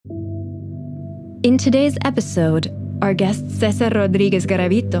In today's episode, our guests Cesar Rodriguez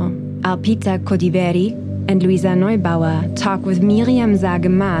Garavito, Alpita Codiveri, and Luisa Neubauer talk with Miriam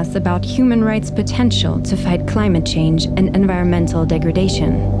Zage-Maas about human rights potential to fight climate change and environmental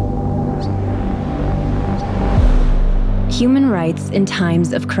degradation. Human rights in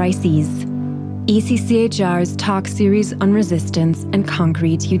times of crises. ECCHR's talk series on resistance and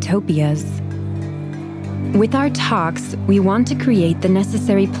concrete utopias. With our talks, we want to create the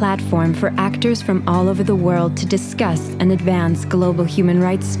necessary platform for actors from all over the world to discuss and advance global human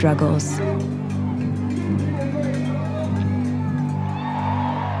rights struggles.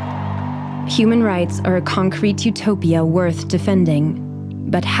 Human rights are a concrete utopia worth defending,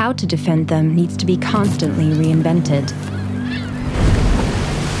 but how to defend them needs to be constantly reinvented.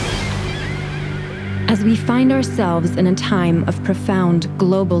 As we find ourselves in a time of profound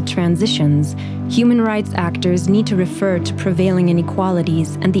global transitions, human rights actors need to refer to prevailing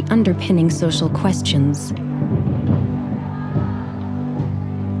inequalities and the underpinning social questions.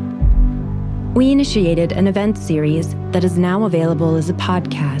 We initiated an event series that is now available as a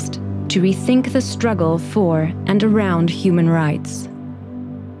podcast to rethink the struggle for and around human rights.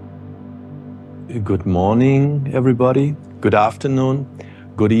 Good morning, everybody. Good afternoon.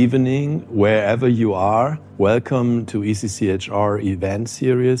 Good evening, wherever you are. Welcome to ECCHR event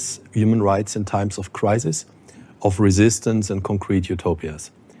series, Human Rights in Times of Crisis, of Resistance and Concrete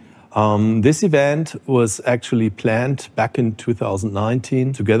Utopias. This event was actually planned back in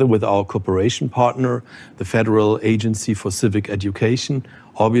 2019 together with our cooperation partner, the Federal Agency for Civic Education,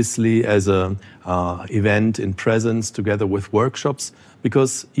 obviously as an event in presence together with workshops,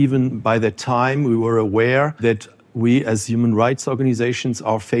 because even by that time we were aware that we as human rights organizations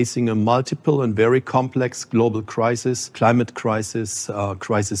are facing a multiple and very complex global crisis, climate crisis,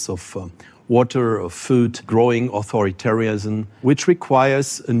 crisis of water, of food, growing authoritarianism, which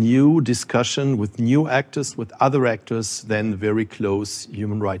requires a new discussion with new actors, with other actors than the very close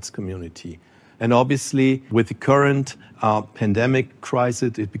human rights community. And obviously, with the current pandemic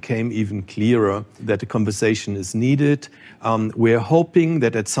crisis, it became even clearer that a conversation is needed. We're hoping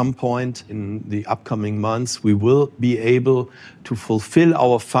that at some point in the upcoming months, we will be able to fulfill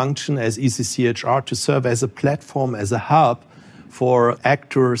our function as ECCHR to serve as a platform, as a hub for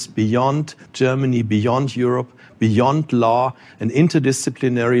actors beyond Germany, beyond Europe, beyond law, an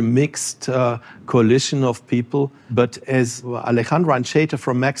interdisciplinary mixed coalition of people. But as Alejandro Ancheta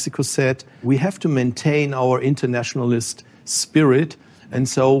from Mexico said, we have to maintain our internationalist spirit. And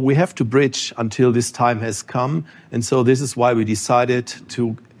so we have to bridge until this time has come. And so this is why we decided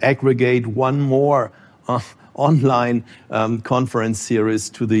to aggregate one more online conference series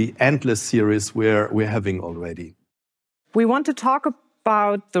to the endless series we're having already. We want to talk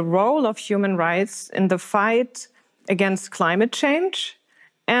about the role of human rights in the fight against climate change.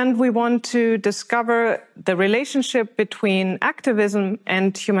 And we want to discover the relationship between activism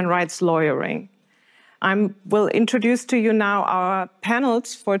and human rights lawyering. I will introduce to you now our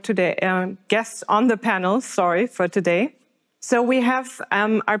panels for today, guests on the panel, for today. So we have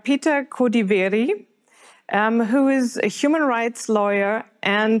Alpita Codiveri, who is a human rights lawyer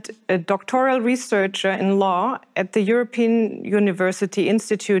and a doctoral researcher in law at the European University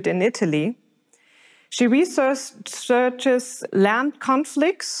Institute in Italy. She researches land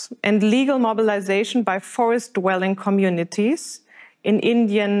conflicts and legal mobilization by forest-dwelling communities in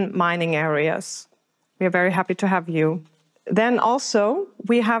Indian mining areas. We are very happy to have you. Then also,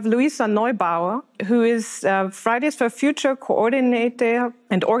 we have Luisa Neubauer, who is Fridays for Future coordinator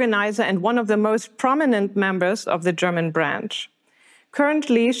and organizer and one of the most prominent members of the German branch.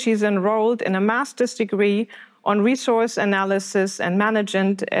 Currently, she's enrolled in a master's degree on resource analysis and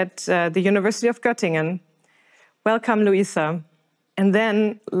management at the University of Göttingen. Welcome, Luisa. And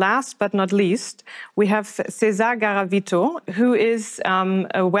then, last but not least, we have Cesar Garavito, who is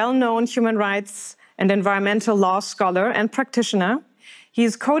a well-known human rights and environmental law scholar and practitioner. He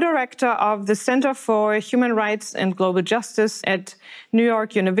is co-director of the Center for Human Rights and Global Justice at New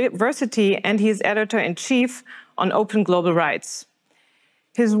York University, and he is editor-in-chief on Open Global Rights.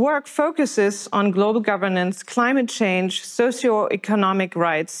 His work focuses on global governance, climate change, socio-economic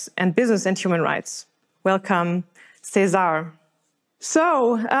rights, and business and human rights. Welcome, Cesar.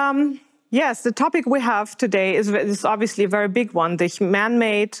 So, yes, the topic we have today is obviously a very big one. The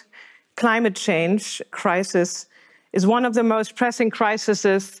man-made climate change crisis is one of the most pressing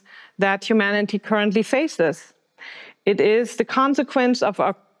crises that humanity currently faces. It is the consequence of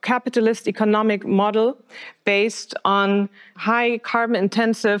a capitalist economic model based on high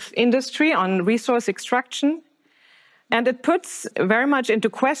carbon-intensive industry, on resource extraction, And it puts very much into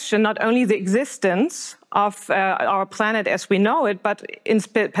question not only the existence of our planet as we know it, but in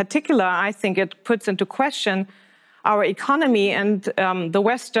particular, I think it puts into question our economy and the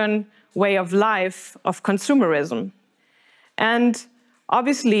Western way of life of consumerism. And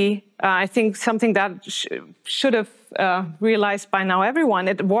obviously, I think something that should have realized by now everyone,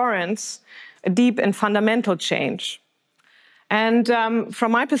 it warrants a deep and fundamental change. And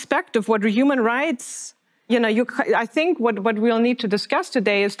from my perspective, what human rights, I think what we'll need to discuss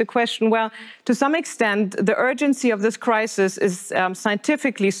today is the question, well, to some extent, the urgency of this crisis is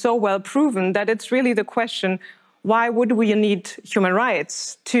scientifically so well proven that it's really the question, why would we need human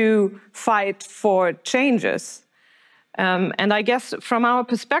rights to fight for changes? And I guess from our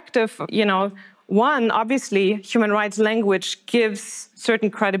perspective, one, obviously, human rights language gives certain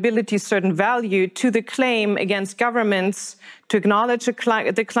credibility, certain value to the claim against governments to acknowledge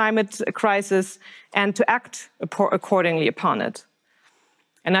the climate crisis and to act accordingly upon it.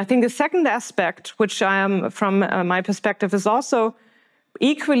 And I think the second aspect, which from my perspective is also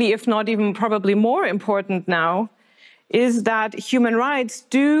equally, if not even probably more important now, is that human rights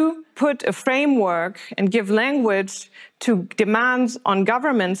do put a framework and give language to demands on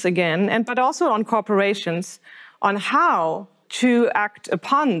governments again, but also on corporations, on how to act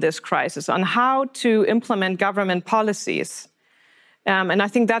upon this crisis, on how to implement government policies. And I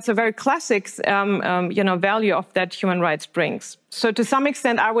think that's a very classic, value of that human rights brings. So to some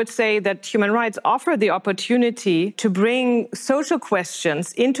extent, I would say that human rights offer the opportunity to bring social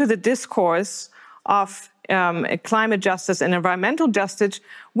questions into the discourse of climate justice and environmental justice,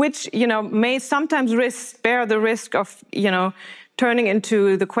 which may sometimes bear the risk of turning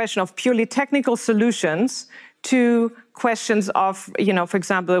into the question of purely technical solutions to questions of for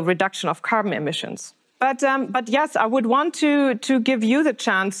example, reduction of carbon emissions. But yes, I would want to give you the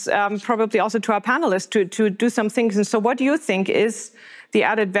chance, probably also to our panelists, to do some things. And so, what do you think is the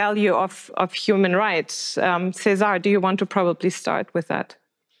added value of human rights? Cesar, do you want to probably start with that?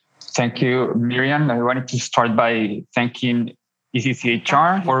 Thank you, Miriam. I wanted to start by thanking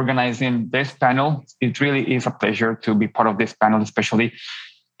ECCHR for organizing this panel. It really is a pleasure to be part of this panel, especially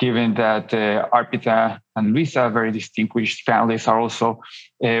given that Arpita and Luisa, very distinguished panelists, are also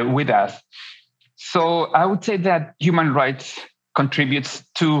with us. So I would say that human rights contributes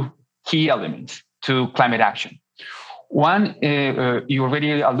to key elements to climate action. One, you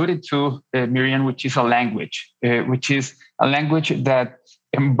already alluded to, Miriam, which is a language that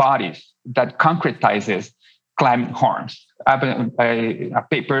embodies, that concretizes climate harms. I have a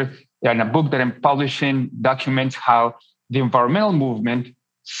paper and a book that I'm publishing documents how the environmental movement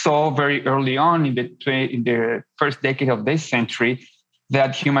saw very early on in the first decade of this century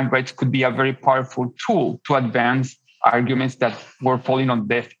that human rights could be a very powerful tool to advance arguments that were falling on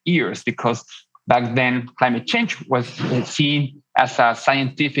deaf ears, because back then climate change was seen as a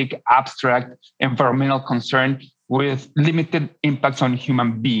scientific, abstract environmental concern with limited impacts on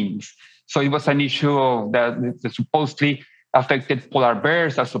human beings. So it was an issue that supposedly affected polar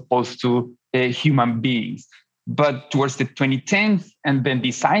bears as opposed to human beings. But towards the 2010s, and then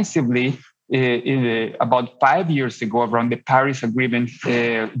decisively about 5 years ago, around the Paris Agreement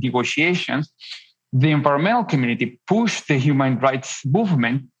negotiations, the environmental community pushed the human rights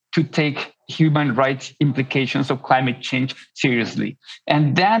movement to take human rights implications of climate change seriously.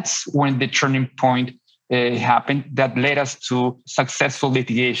 And that's when the turning point happened that led us to successful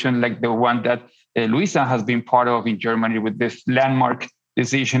litigation like the one that Luisa has been part of in Germany with this landmark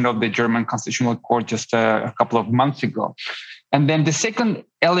decision of the German Constitutional Court just a couple of months ago. And then the second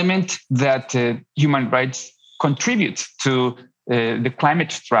element that human rights contributes to the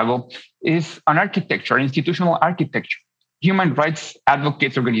climate struggle is an architecture, institutional architecture. Human rights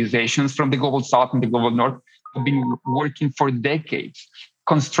advocates organizations from the Global South and the Global North have been working for decades,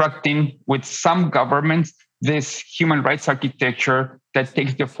 constructing with some governments this human rights architecture that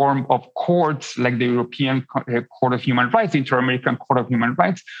takes the form of courts like the European Court of Human Rights, the Inter-American Court of Human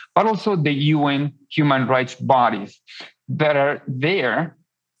Rights, but also the UN human rights bodies that are there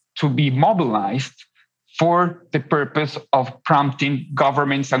to be mobilized for the purpose of prompting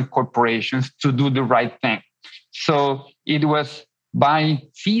governments and corporations to do the right thing. So it was by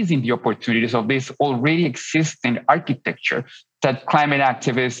seizing the opportunities of this already existing architecture that climate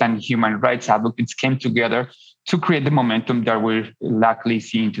activists and human rights advocates came together to create the momentum that we're likely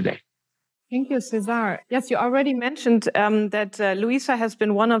seeing today. Thank you, Cesar. Yes, you already mentioned that Luisa has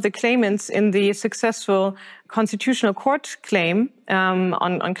been one of the claimants in the successful Constitutional Court claim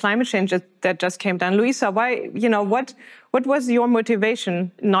on climate change that just came down. Luisa, why? What was your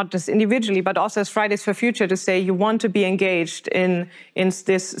motivation, not just individually, but also as Fridays for Future, to say you want to be engaged in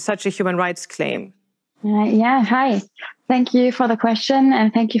such a human rights claim? Hi. Thank you for the question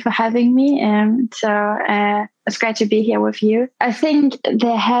and thank you for having me. It's great to be here with you. I think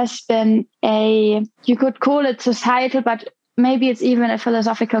there has been you could call it societal, but maybe it's even a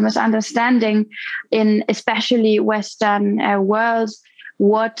philosophical misunderstanding in especially Western worlds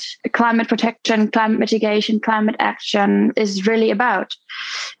what climate protection, climate mitigation, climate action is really about.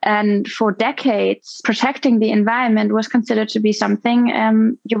 And for decades, protecting the environment was considered to be something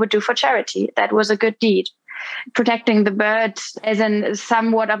you would do for charity. That was a good deed. Protecting the birds as in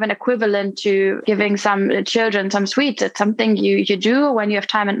somewhat of an equivalent to giving some children some sweets. It's something you do when you have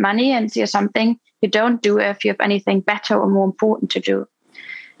time and money, and it's something you don't do if you have anything better or more important to do.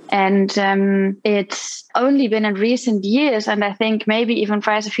 And it's only been in recent years, and I think maybe even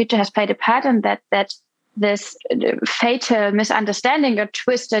Fridays for Future has played a part in that this fatal misunderstanding got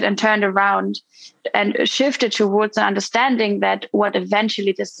twisted and turned around and shifted towards an understanding that what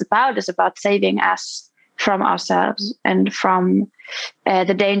eventually this is about saving us from ourselves and from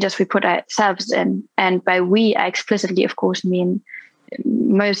the dangers we put ourselves in. And by we, I explicitly, of course, mean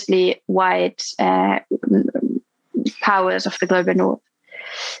mostly white powers of the global north.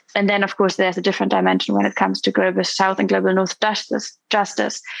 And then, of course, there's a different dimension when it comes to global south and global north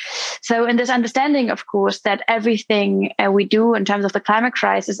justice. So in this understanding, of course, that everything we do in terms of the climate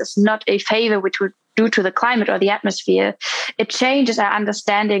crisis is not a favor which would do to the climate or the atmosphere, it changes our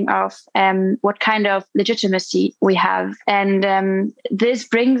understanding of what kind of legitimacy we have. And this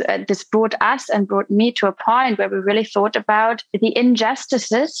brought us and brought me to a point where we really thought about the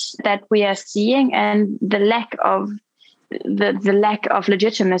injustices that we are seeing and the lack of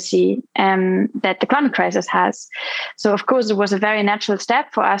legitimacy that the climate crisis has. So, of course, it was a very natural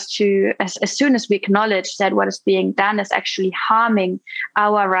step for us to, as soon as we acknowledge that what is being done is actually harming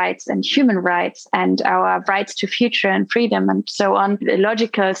our rights and human rights and our rights to future and freedom and so on, a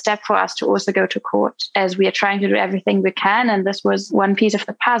logical step for us to also go to court, as we are trying to do everything we can. And this was one piece of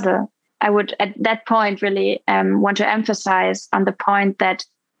the puzzle. I would, at that point, really want to emphasize on the point that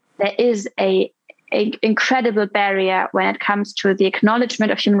there is an incredible barrier when it comes to the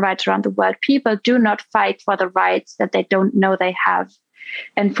acknowledgement of human rights around the world. People do not fight for the rights that they don't know they have.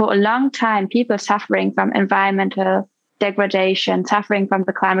 And for a long time, people suffering from environmental degradation, suffering from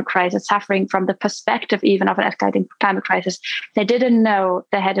the climate crisis, suffering from the perspective even of an escalating climate crisis, they didn't know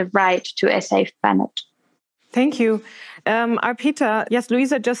they had a right to a safe planet. Thank you. Arpita, yes,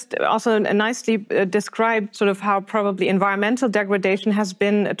 Louisa just also nicely described sort of how probably environmental degradation has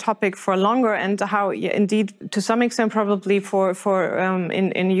been a topic for longer, and how indeed, to some extent, probably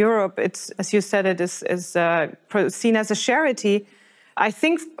in Europe, it's, as you said, it is seen as a charity. I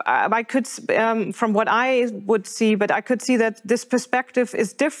think I could, from what I would see, but I could see that this perspective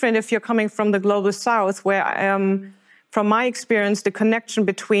is different if you're coming from the global south, where from my experience, the connection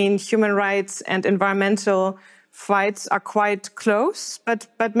between human rights and environmental fights are quite close. But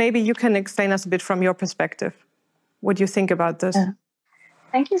maybe you can explain us a bit from your perspective. What do you think about this?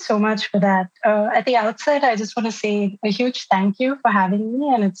 Thank you so much for that. At the outset, I just want to say a huge thank you for having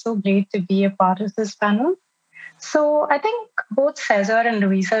me. And it's so great to be a part of this panel. So I think both Cesar and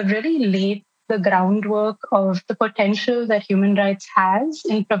Louisa really laid the groundwork of the potential that human rights has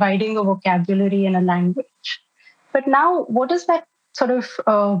in providing a vocabulary and a language. But now, what does that sort of,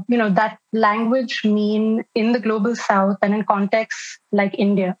 that language mean in the global south and in contexts like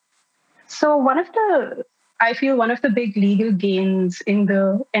India? So I feel one of the big legal gains in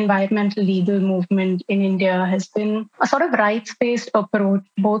the environmental legal movement in India has been a sort of rights-based approach,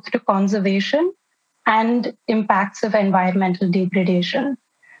 both to conservation and impacts of environmental degradation.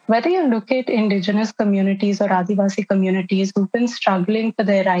 Whether you look at indigenous communities or Adivasi communities who've been struggling for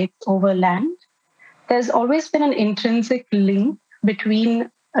their rights over land, there's always been an intrinsic link between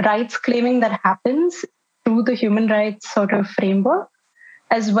rights claiming that happens through the human rights sort of framework,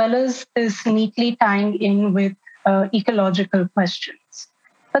 as well as this neatly tying in with ecological questions.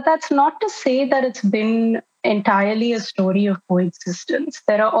 But that's not to say that it's been entirely a story of coexistence.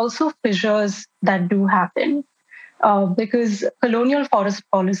 There are also fissures that do happen because colonial forest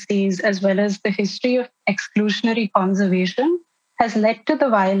policies, as well as the history of exclusionary conservation, has led to the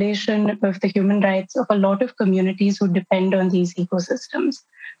violation of the human rights of a lot of communities who depend on these ecosystems.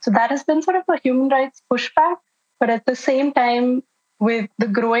 So that has been sort of a human rights pushback, but at the same time, with the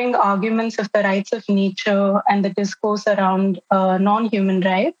growing arguments of the rights of nature and the discourse around non-human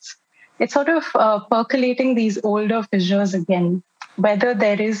rights, it's sort of percolating these older fissures again, whether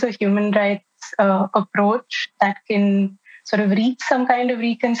there is a human rights approach that can sort of reach some kind of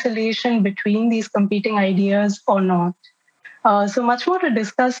reconciliation between these competing ideas or not. So much more to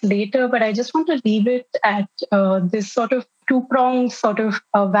discuss later, but I just want to leave it at this sort of two-pronged sort of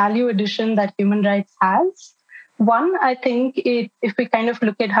value addition that human rights has. One, I think if we kind of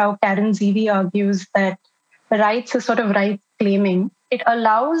look at how Karen Zevi argues that rights is sort of rights claiming, it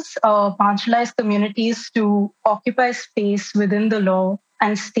allows marginalized communities to occupy space within the law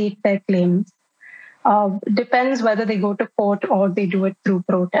and state their claims. Depends whether they go to court or they do it through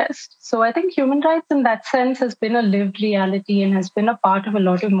protest. So I think human rights in that sense has been a lived reality and has been a part of a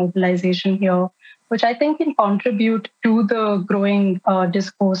lot of mobilization here, which I think can contribute to the growing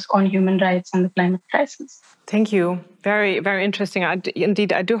discourse on human rights and the climate crisis. Thank you. Very, very interesting.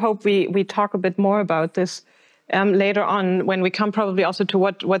 Indeed, I do hope we talk a bit more about this later on when we come probably also to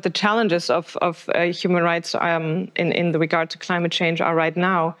what the challenges of human rights in the regard to climate change are right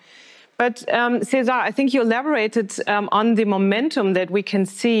now. But Cesar, I think you elaborated on the momentum that we can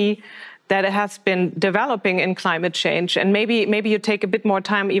see that it has been developing in climate change, and maybe you take a bit more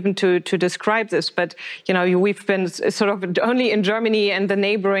time even to describe this. But we've been sort of only in Germany and the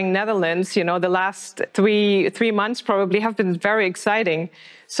neighboring Netherlands. The last three months probably have been very exciting.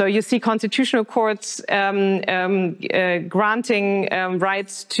 So you see constitutional courts granting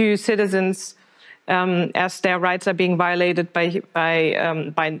rights to citizens. As their rights are being violated by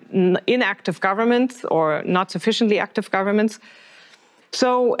inactive governments or not sufficiently active governments.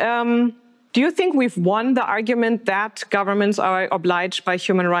 So do you think we've won the argument that governments are obliged by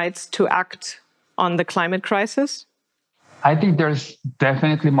human rights to act on the climate crisis? I think there's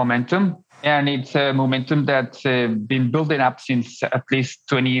definitely momentum, and it's a momentum that's been building up since at least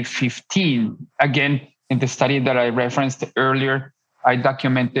 2015. Again, in the study that I referenced earlier, I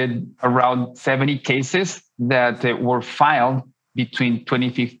documented around 70 cases that were filed between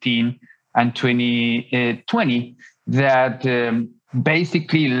 2015 and 2020 that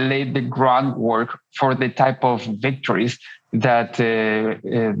basically laid the groundwork for the type of victories that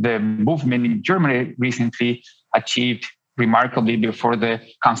the movement in Germany recently achieved remarkably before the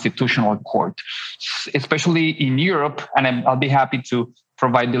Constitutional Court, especially in Europe. And I'll be happy to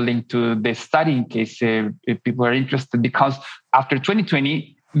provide the link to the study in case if people are interested, because after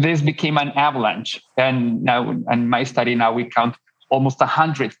 2020, this became an avalanche. And now, in my study now, we count almost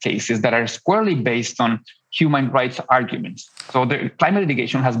 100 cases that are squarely based on human rights arguments. So the climate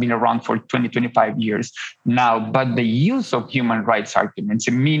litigation has been around for 20, 25 years now, but the use of human rights arguments,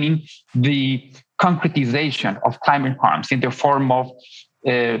 meaning the concretization of climate harms in the form of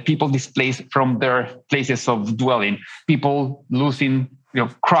people displaced from their places of dwelling, people losing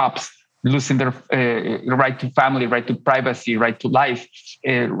crops, losing their right to family, right to privacy, right to life,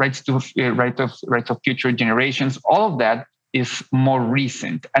 rights of future generations. All of that is more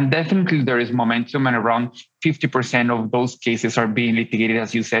recent, and definitely there is momentum, and around 50% of those cases are being litigated,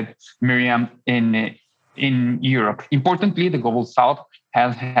 as you said, Miriam, in Europe. Importantly, the Global South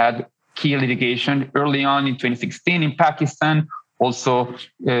has had key litigation early on in 2016 in Pakistan. Also,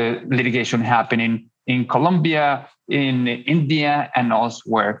 litigation happening in Colombia, in India, and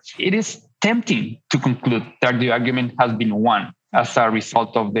elsewhere. It is tempting to conclude that the argument has been won as a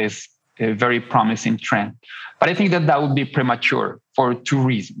result of this very promising trend. But I think that would be premature for two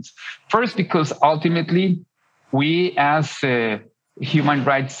reasons. First, because ultimately, we as human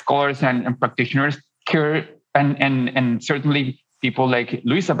rights scholars and practitioners care, and certainly people like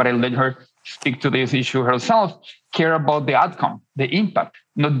Luisa, but I'll let her speak to this issue herself, care about the outcome, the impact,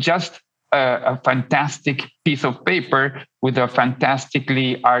 not just a fantastic piece of paper with a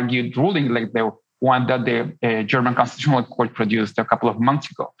fantastically argued ruling like the one that the German Constitutional Court produced a couple of months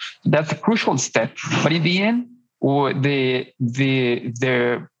ago. That's a crucial step. But in the end, the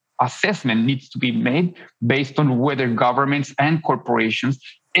assessment needs to be made based on whether governments and corporations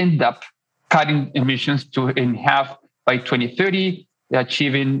end up cutting emissions in half by 2030,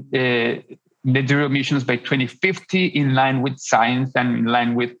 achieving net zero emissions by 2050 in line with science and in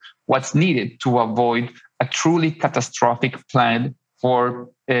line with what's needed to avoid a truly catastrophic planet for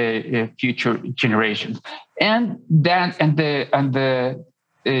future generations. And the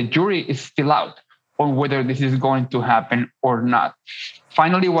jury is still out on whether this is going to happen or not.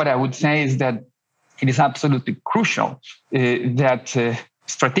 Finally, what I would say is that it is absolutely crucial that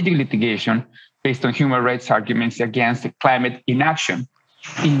strategic litigation based on human rights arguments against climate inaction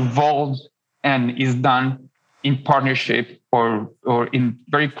involves and is done in partnership or in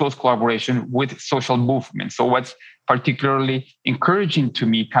very close collaboration with social movements. So what's particularly encouraging to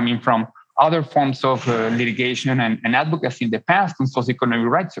me coming from other forms of litigation and advocacy in the past on socioeconomic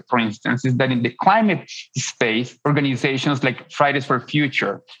rights, for instance, is that in the climate space, organizations like Fridays for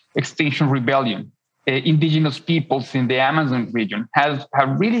Future, Extinction Rebellion, indigenous peoples in the Amazon region have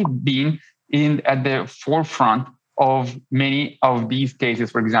really been at the forefront of many of these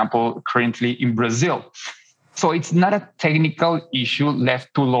cases, for example, currently in Brazil. So it's not a technical issue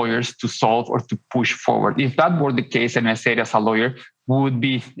left to lawyers to solve or to push forward. If that were the case, and I say it as a lawyer, would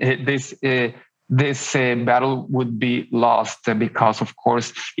be this battle would be lost because, of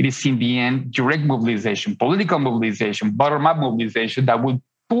course, it is in the end direct mobilization, political mobilization, bottom-up mobilization that would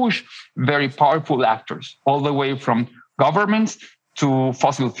push very powerful actors all the way from governments to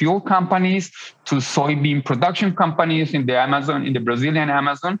fossil fuel companies, to soybean production companies in the Amazon, in the Brazilian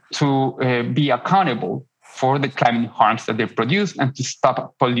Amazon, to be accountable for the climate harms that they produce and to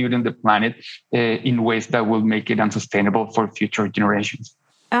stop polluting the planet in ways that will make it unsustainable for future generations.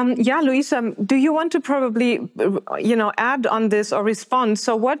 Luisa, do you want to probably, add on this or respond?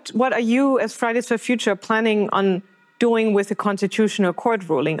 So what are you, as Fridays for Future, planning on doing with the Constitutional Court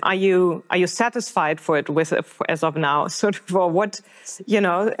ruling? Are you satisfied as of now? Sort of, or what,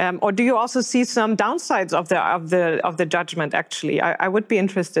 or do you also see some downsides of the judgment? Actually, I would be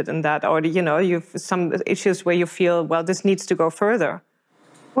interested in that. Or you've some issues where you feel, well, this needs to go further.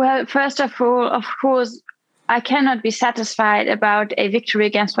 Well, first of all, of course, I cannot be satisfied about a victory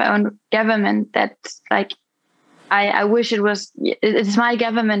against my own government. That's like, I wish it's my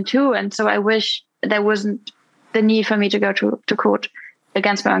government too. And so I wish there wasn't the need for me to go to court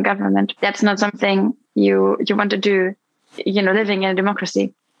against my own government. That's not something you want to do, living in a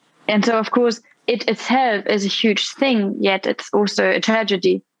democracy. And so, of course, it itself is a huge thing, yet it's also a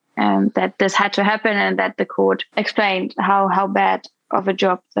tragedy that this had to happen and that the court explained how bad of a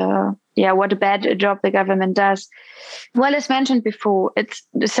job what a bad job the government does. Well, as mentioned before, it's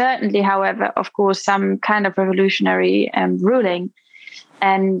certainly, however, of course, some kind of revolutionary ruling.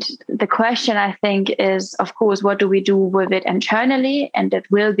 And the question, I think, is, of course, what do we do with it internally? And it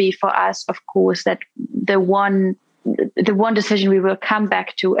will be for us, of course, that the one decision we will come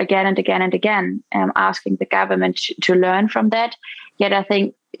back to again and again and again, asking the government to learn from that. Yet I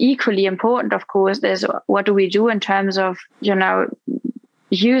think equally important, of course, is what do we do in terms of,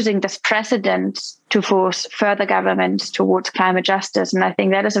 using this precedent to force further governments towards climate justice. And I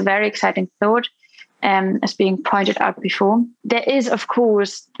think that is a very exciting thought, as being pointed out before. There is, of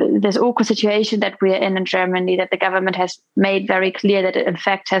course, this awkward situation that we are in Germany, that the government has made very clear that it, in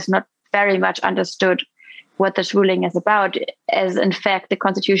fact, has not very much understood what this ruling is about, as, in fact, the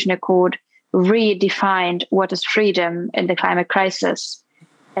Constitutional Court redefined what is freedom in the climate crisis.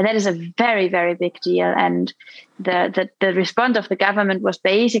 And that is a very, very big deal. And the response of the government was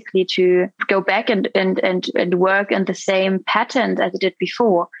basically to go back and work in the same pattern as it did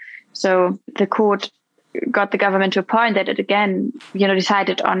before. So the court got the government to a point that it again,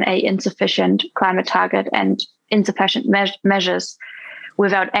 decided on a insufficient climate target and insufficient measures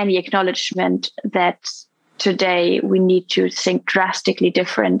without any acknowledgement that today we need to think drastically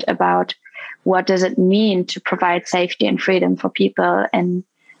different about what does it mean to provide safety and freedom for people in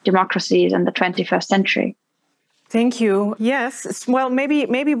democracies in the 21st century. Thank you. Yes. Well,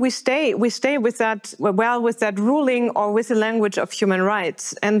 maybe we stay with that ruling or with the language of human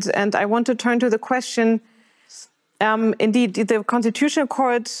rights. And I want to turn to the question. Indeed, the Constitutional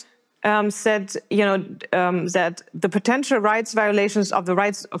Court said, that the potential rights violations of the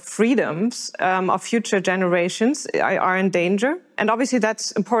rights of freedoms of future generations are in danger. And obviously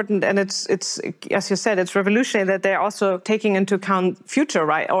that's important. And it's as you said, it's revolutionary that they're also taking into account future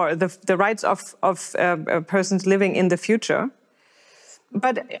right or the rights of persons living in the future.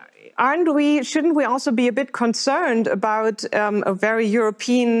 But shouldn't we also be a bit concerned about a very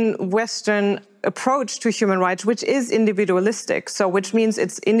European Western approach to human rights, which is individualistic, so which means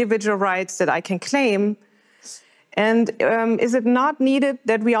it's individual rights that I can claim. And is it not needed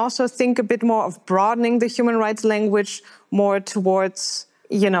that we also think a bit more of broadening the human rights language more towards,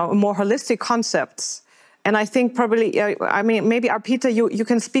 more holistic concepts? And I think probably, maybe Arpita, you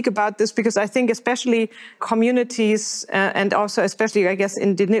can speak about this, because I think especially communities and also especially, I guess,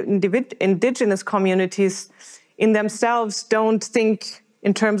 indigenous communities in themselves don't think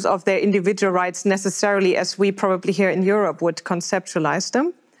in terms of their individual rights necessarily as we probably here in Europe would conceptualize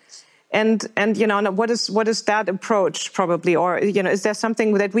them. And what is that approach probably, or is there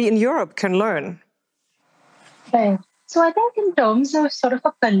something that we in Europe can learn? Right. So I think in terms of sort of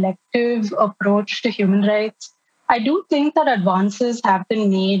a collective approach to human rights, I do think that advances have been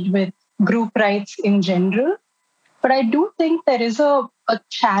made with group rights in general. But I do think there is a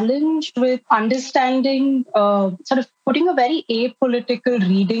challenge with understanding, sort of putting a very apolitical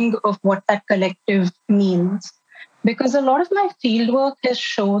reading of what that collective means. Because a lot of my fieldwork has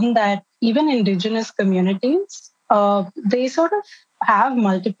shown that even indigenous communities, they sort of have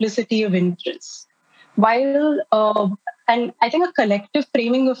multiplicity of interests. While, and I think a collective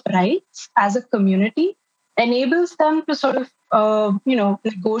framing of rights as a community enables them to sort of,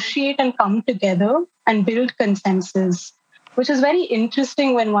 negotiate and come together and build consensus, which is very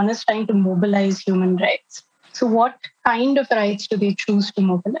interesting when one is trying to mobilize human rights. So what kind of rights do they choose to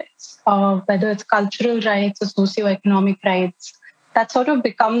mobilize? Whether it's cultural rights or socioeconomic rights, that sort of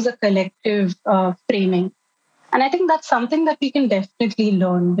becomes a collective framing. And I think that's something that we can definitely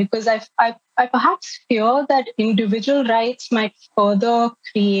learn, because I perhaps fear that individual rights might further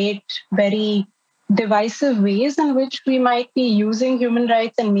create very divisive ways in which we might be using human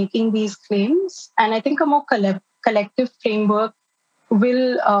rights and making these claims. And I think a more collective framework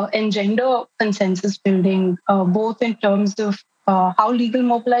will engender consensus building, both in terms of how legal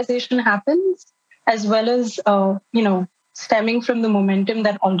mobilization happens, as well as, stemming from the momentum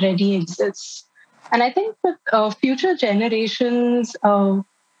that already exists. And I think with future generations,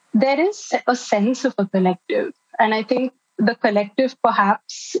 there is a sense of a collective. And I think the collective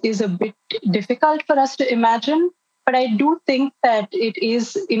perhaps is a bit difficult for us to imagine, but I do think that it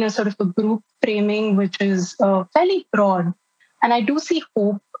is in a sort of a group framing, which is fairly broad. And I do see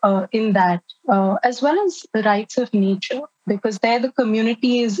hope in that, as well as the rights of nature, because there the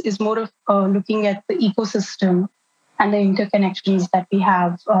community is more of looking at the ecosystem and the interconnections that we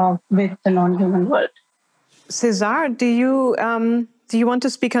have with the non-human world. Cesar, do you want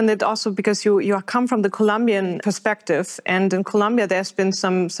to speak on it also, because you come from the Colombian perspective, and in Colombia there's been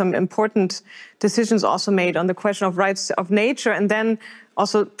some important decisions also made on the question of rights of nature, and then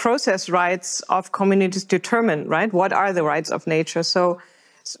also process rights of communities determine, right? What are the rights of nature? So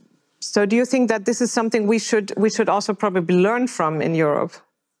do you think that this is something we should also probably learn from in Europe?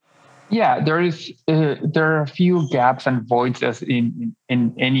 Yeah, there are a few gaps and voids as in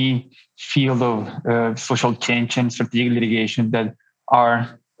any field of social change and strategic litigation that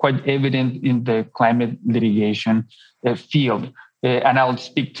are quite evident in the climate litigation field. And I'll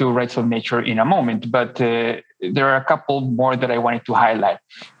speak to rights of nature in a moment, but there are a couple more that I wanted to highlight.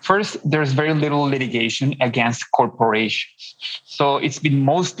 First, there's very little litigation against corporations. So it's been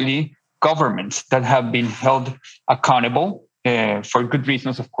mostly governments that have been held accountable for good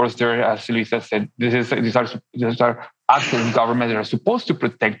reasons. Of course, there, as Luisa said, these are actual governments that are supposed to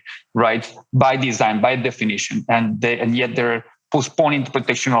protect rights by design, by definition, and yet they're postponing the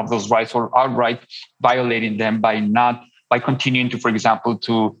protection of those rights or outright violating them by continuing to, for example,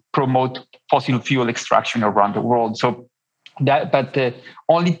 to promote fossil fuel extraction around the world. So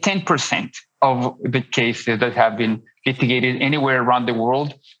only 10% of the cases that have been litigated anywhere around the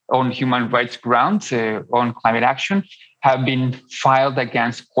world on human rights grounds, on climate action, have been filed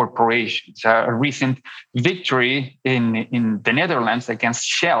against corporations. A recent victory in the Netherlands against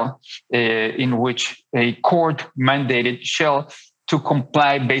Shell, in which a court mandated Shell to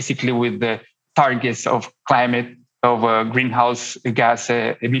comply basically with the targets of climate, of greenhouse gas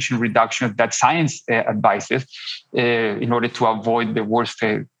emission reduction that science advises in order to avoid the worst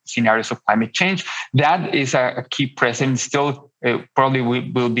scenarios of climate change. That is a key precedent. Still probably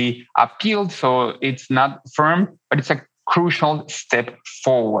will be appealed, so it's not firm, but it's a crucial step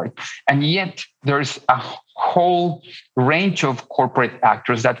forward. And yet there's a whole range of corporate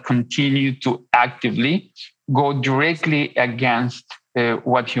actors that continue to actively go directly against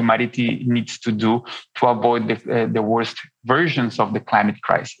what humanity needs to do to avoid the worst versions of the climate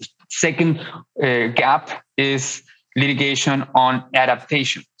crisis. Second gap is litigation on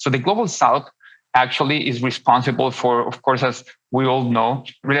adaptation. So the Global South actually is responsible for, of course, as we all know,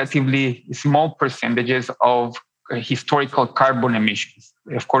 relatively small percentages of historical carbon emissions.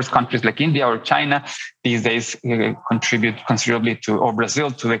 Of course, countries like India or China these days contribute considerably to, or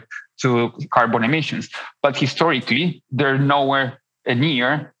Brazil, to carbon emissions. But historically, they're nowhere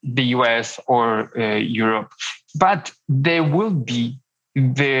near the US or Europe. But they will be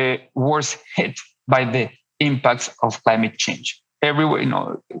the worst hit by the impacts of climate change.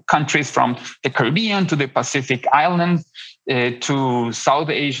 Everywhere, countries from the Caribbean to the Pacific Islands to South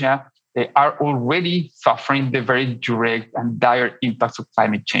Asia are already suffering the very direct and dire impacts of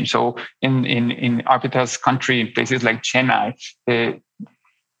climate change. So in Arpita's country, in places like Chennai,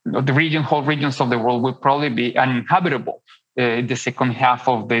 whole regions of the world will probably be uninhabitable the second half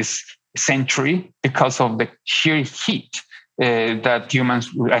of this century because of the sheer heat that humans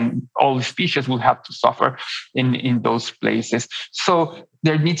and all species will have to suffer in those places. So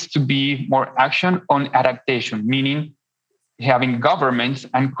there needs to be more action on adaptation, meaning having governments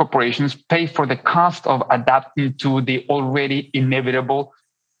and corporations pay for the cost of adapting to the already inevitable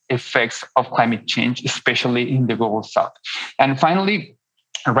effects of climate change, especially in the Global South. And finally,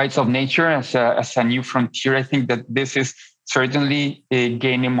 rights of nature as a new frontier. I think that this is certainly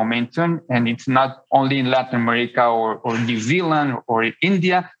gaining momentum, and it's not only in Latin America or New Zealand or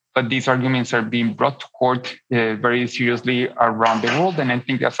India, but these arguments are being brought to court very seriously around the world. And I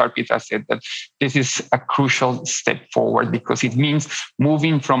think, as Arpita said, that this is a crucial step forward because it means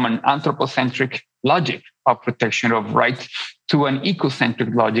moving from an anthropocentric logic of protection of rights to an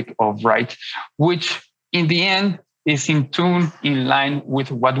ecocentric logic of rights, which in the end is in tune, in line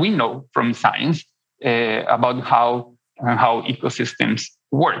with what we know from science about how ecosystems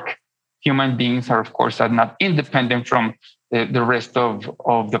work. Human beings are, of course, not independent from the rest of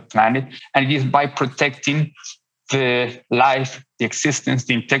the planet. And it is by protecting the life, the existence,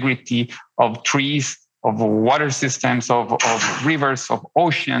 the integrity of trees, of water systems, of rivers, of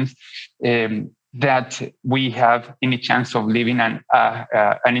oceans, that we have any chance of living an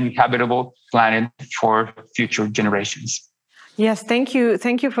inhabitable planet for future generations. Yes, thank you.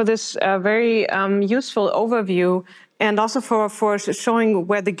 Thank you for this very useful overview, and also for showing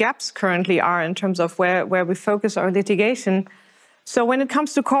where the gaps currently are in terms of where we focus our litigation. So when it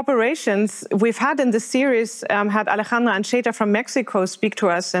comes to corporations, we've had in this series, had Alejandra Ancheta from Mexico speak to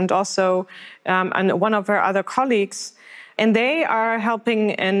us, and also and one of her other colleagues. And they are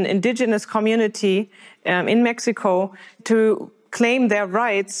helping an indigenous community in Mexico to claim their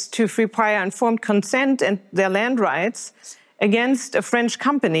rights to free, prior, informed consent and their land rights against a French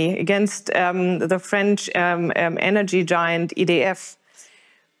company, against the French energy giant EDF,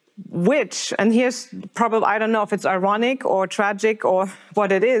 which, and here's probably, I don't know if it's ironic or tragic or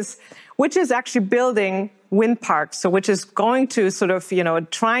what it is, which is actually building wind parks, so which is going to sort of,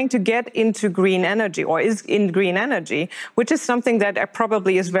 trying to get into green energy, or is in green energy, which is something that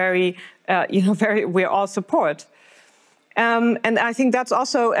probably is very, we all support. And I think that's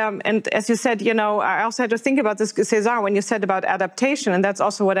also, and as you said, I also had to think about this, Cesar, when you said about adaptation, and that's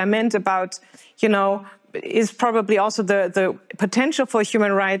also what I meant about, is probably also the potential for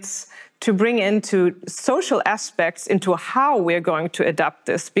human rights to bring into social aspects into how we're going to adapt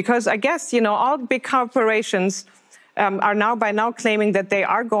this. Because I guess, all big corporations are by now claiming that they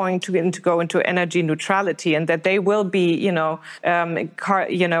are going to go into energy neutrality, and that they will be, as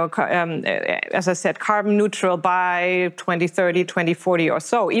I said, carbon neutral by 2030, 2040 or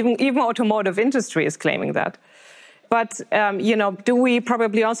so. Even automotive industry is claiming that. But, do we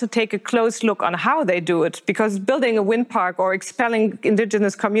probably also take a close look on how they do it? Because building a wind park or expelling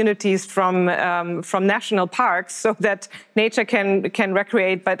indigenous communities from national parks so that nature can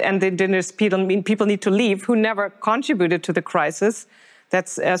recreate, and the indigenous people need to leave, who never contributed to the crisis.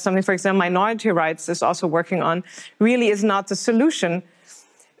 That's something, for example, Minority Rights is also working on, really is not the solution.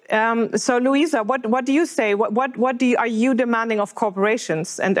 So, Luisa, what do you say? What are you demanding of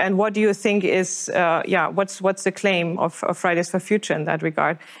corporations, and what do you think is what's the claim of Fridays for Future in that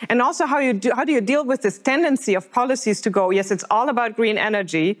regard? And also, how do you deal with this tendency of policies to go, yes, it's all about green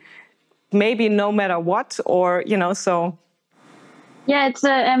energy, maybe no matter what, or so. Yeah, it's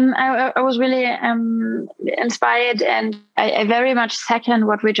I was really inspired, and I very much second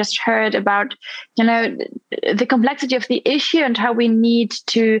what we just heard about, the complexity of the issue and how we need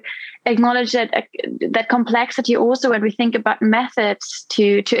to acknowledge that complexity also when we think about methods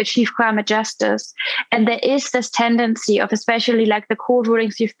to achieve climate justice. And there is this tendency of, especially like the court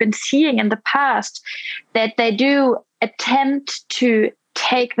rulings you've been seeing in the past, that they do attempt to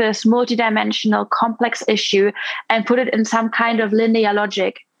take this multidimensional complex issue and put it in some kind of linear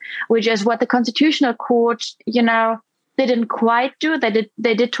logic, which is what the Constitutional Court, didn't quite do.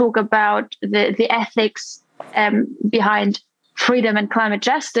 They did talk about the ethics behind freedom and climate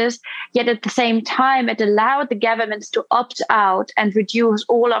justice, yet at the same time, it allowed the governments to opt out and reduce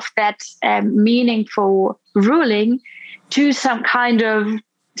all of that meaningful ruling to some kind of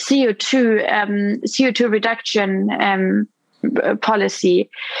CO2 reduction policy.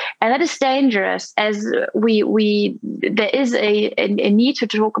 And that is dangerous, as there is a need to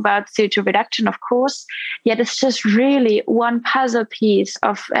talk about CO2 reduction, of course, yet it's just really one puzzle piece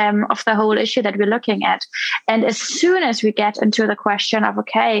of the whole issue that we're looking at. And as soon as we get into the question of,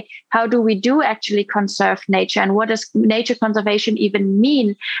 okay, how do we actually conserve nature, and what does nature conservation even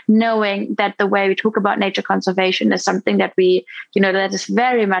mean, knowing that the way we talk about nature conservation is something that that is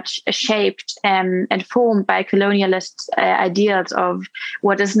very much shaped and formed by colonialist ideals of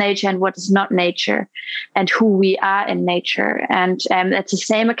what is nature and what is not nature, and who we are in nature. And that's the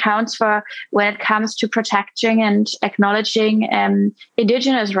same accounts for when it comes to protecting and acknowledging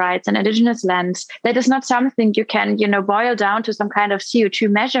indigenous rights and indigenous lands. That is not something you can, boil down to some kind of CO2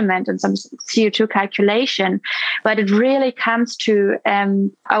 measurement and some CO2 calculation, but it really comes to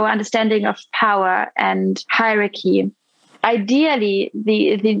our understanding of power and hierarchy. ideally,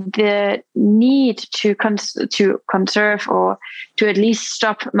 the need to conserve or to at least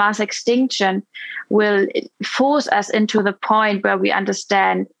stop mass extinction will force us into the point where we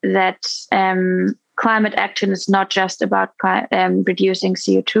understand that climate action is not just about reducing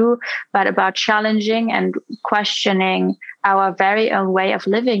CO2, but about challenging and questioning our very own way of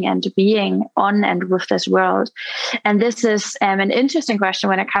living and being on and with this world. And this is an interesting question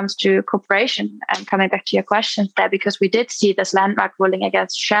when it comes to cooperation. And coming back to your questions there, because we did see this landmark ruling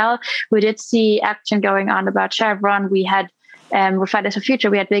against Shell. We did see action going on about Chevron. We had with Fridays for Future,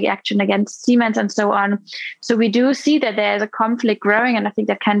 we had big action against Siemens and so on. So we do see that there's a conflict growing, and I think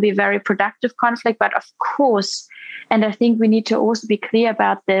that can be a very productive conflict. But of course, and I think we need to also be clear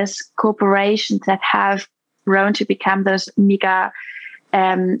about this, corporations that have grown to become those mega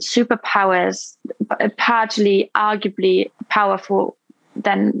superpowers, partly arguably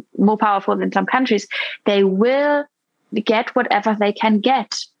more powerful than some countries, they will get whatever they can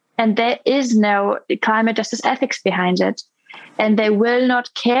get. And there is no climate justice ethics behind it. And they will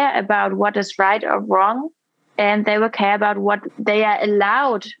not care about what is right or wrong. And they will care about what they are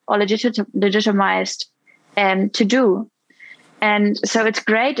allowed or legitimized to do. And so it's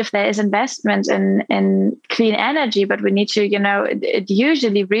great if there is investment in clean energy, but we need to, it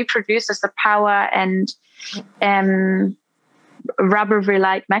usually reproduces the power and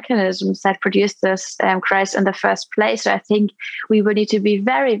rubbery-like mechanisms that produce this crisis in the first place. So I think we will need to be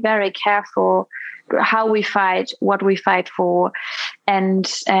very, very careful how we fight, what we fight for, and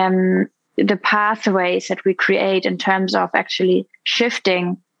the pathways that we create in terms of actually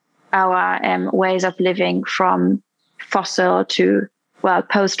shifting our ways of living from fossil to,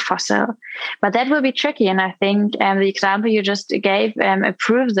 post-fossil. But that will be tricky. And I think the example you just gave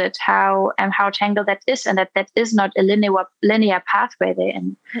proves it, how tangled that is, and that is not a linear pathway there.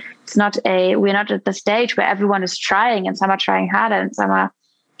 And we're not at the stage where everyone is trying, and some are trying harder and some are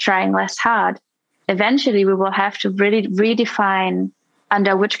trying less hard. Eventually, we will have to really redefine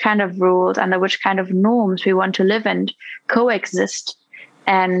under which kind of rules, under which kind of norms we want to live and coexist.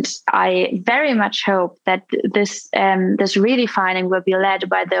 And I very much hope that this redefining will be led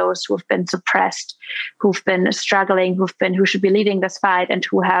by those who've been suppressed, who've been struggling, who should be leading this fight, and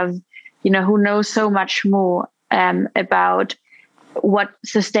who have, who know so much more about what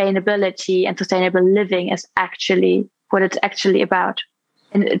sustainability and sustainable living is actually, what it's actually about.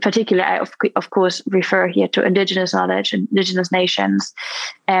 In particular, I of course refer here to indigenous knowledge, indigenous nations,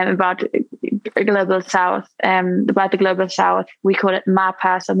 about the global south. We call it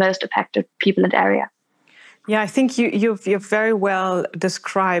MAPA, so most affected people in the area. Yeah, I think you've very well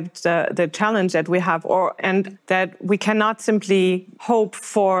described the challenge that we have, and that we cannot simply hope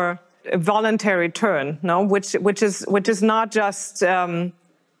for a voluntary turn, which is not just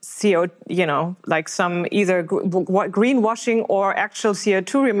CO, like some either greenwashing or actual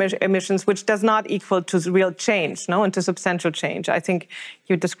CO2 emissions, which does not equal to real change, and to substantial change. I think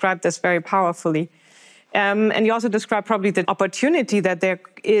you described this very powerfully. And you also described probably the opportunity that there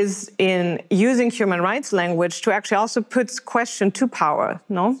is in using human rights language to actually also put question to power,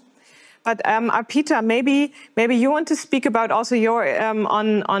 But Arpita, maybe you want to speak about also your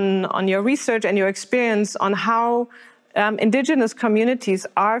on your research and your experience on how indigenous communities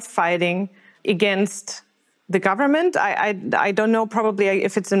are fighting against the government. I don't know, probably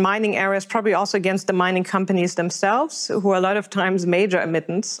if it's in mining areas, probably also against the mining companies themselves, who are a lot of times major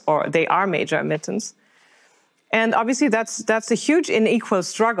emittents, or they are major emittents. And obviously that's a huge unequal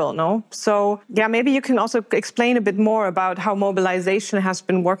struggle, So yeah, maybe you can also explain a bit more about how mobilization has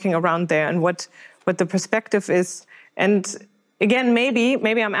been working around there and what the perspective is. And again, maybe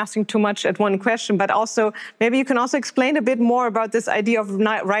I'm asking too much at one question, but also maybe you can also explain a bit more about this idea of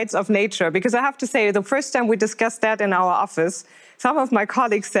rights of nature, because I have to say, the first time we discussed that in our office, some of my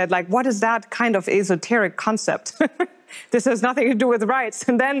colleagues said, what is that kind of esoteric concept? This has nothing to do with rights.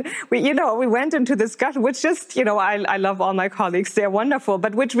 And then we went into discussion, which just, I love all my colleagues, they're wonderful,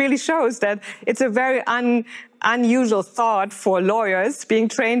 but which really shows that it's a very unusual thought for lawyers being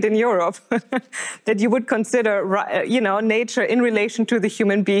trained in Europe, that you would consider, nature in relation to the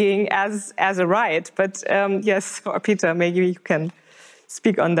human being as a right. But yes, Arpita, maybe you can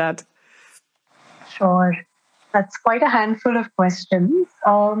speak on that. Sure. That's quite a handful of questions.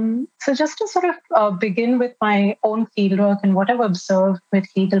 So just to sort of begin with my own fieldwork and what I've observed with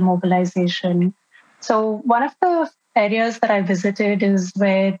legal mobilization. So one of the areas that I visited is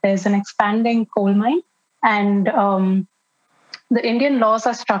where there's an expanding coal mine, and the Indian laws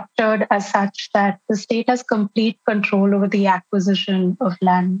are structured as such that the state has complete control over the acquisition of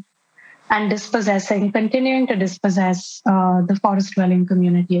land and continuing to dispossess the forest-dwelling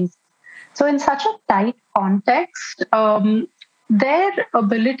communities. So in such a tight context, their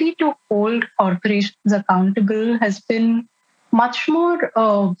ability to hold corporations accountable has been much more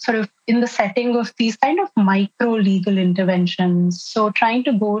sort of in the setting of these kind of micro legal interventions. So trying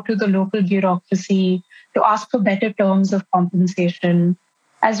to go to the local bureaucracy to ask for better terms of compensation,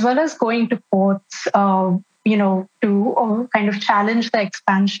 as well as going to courts, to kind of challenge the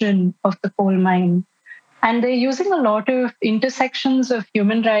expansion of the coal mine. And they're using a lot of intersections of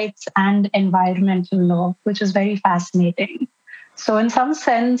human rights and environmental law, which is very fascinating. So in some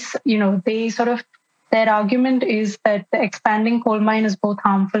sense, their argument is that the expanding coal mine is both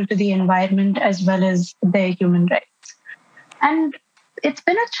harmful to the environment as well as their human rights. And it's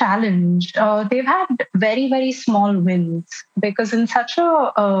been a challenge. They've had very, very small wins because in such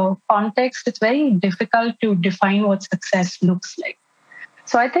a context, it's very difficult to define what success looks like.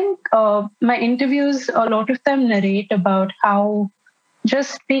 So I think my interviews, a lot of them narrate about how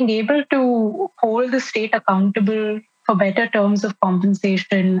just being able to hold the state accountable for better terms of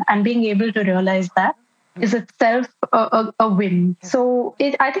compensation and being able to realize that is itself a win. So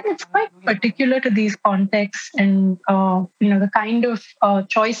I think it's quite particular to these contexts and the kind of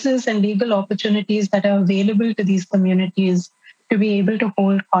choices and legal opportunities that are available to these communities to be able to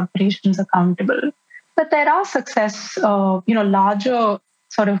hold corporations accountable. But there are success, larger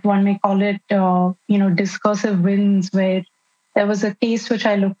sort of, one may call it, discursive wins, where there was a case which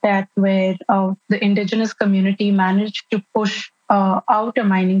I looked at where the indigenous community managed to push out a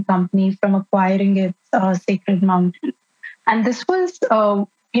mining company from acquiring its sacred mountain. And this was,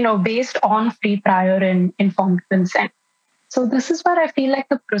 based on free, prior, and informed consent. So this is where I feel like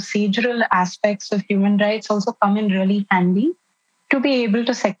the procedural aspects of human rights also come in really handy to be able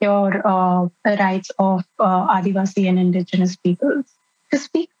to secure the rights of Adivasi and indigenous peoples. To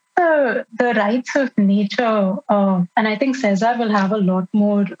speak the rights of nature, and I think Cesar will have a lot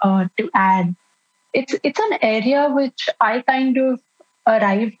more to add. It's an area which I kind of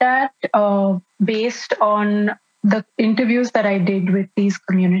arrived at based on the interviews that I did with these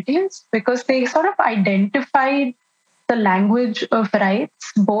communities, because they sort of identified the language of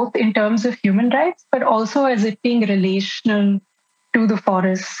rights, both in terms of human rights, but also as it being relational to the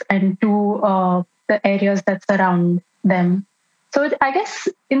forests and to the areas that surround them. So I guess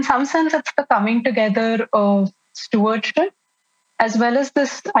in some sense, it's the coming together of stewardship, as well as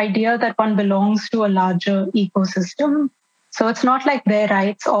this idea that one belongs to a larger ecosystem. So it's not like their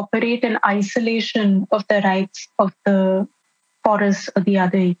rights operate in isolation of the rights of the forests or the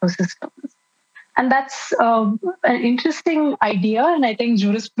other ecosystems. And that's an interesting idea. And I think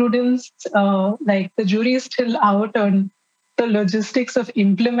jurisprudence, the jury is still out on the logistics of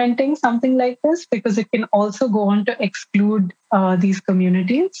implementing something like this, because it can also go on to exclude these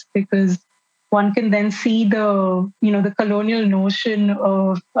communities, because one can then see the colonial notion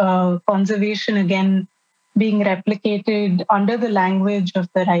of conservation again being replicated under the language of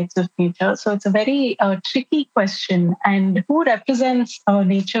the rights of nature. So it's a very tricky question, and who represents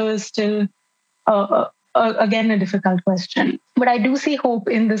nature is still again a difficult question. But I do see hope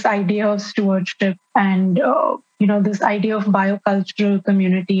in this idea of stewardship and this idea of biocultural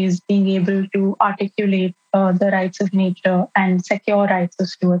communities being able to articulate the rights of nature and secure rights of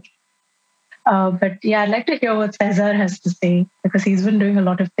stewardship. But yeah, I'd like to hear what Cesar has to say, because he's been doing a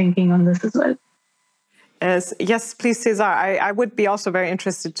lot of thinking on this as well. Yes, please, Cesar. I would be also very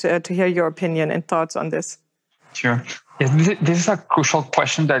interested to hear your opinion and thoughts on this. Sure. Yes, this is a crucial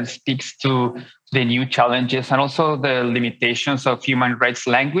question that speaks to the new challenges and also the limitations of human rights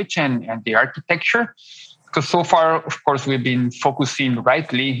language and the architecture. Because so far, of course, we've been focusing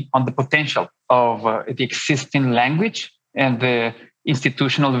rightly on the potential of the existing language and the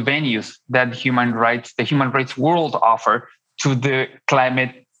institutional venues that the human rights world offer to the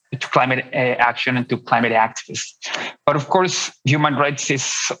climate action and to climate activists. But of course, human rights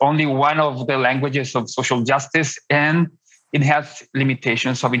is only one of the languages of social justice, and it has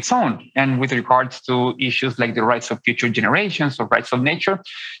limitations of its own. And with regards to issues like the rights of future generations or rights of nature,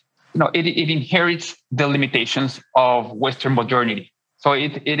 it inherits the limitations of Western modernity. So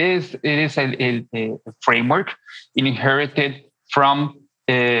it is a framework inherited from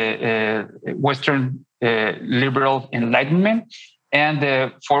Western liberal enlightenment,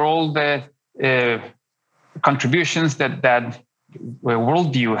 and for all the contributions that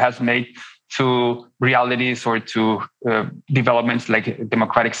worldview has made to realities or to developments like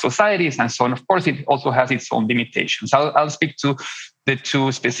democratic societies and so on. Of course, it also has its own limitations. I'll speak to the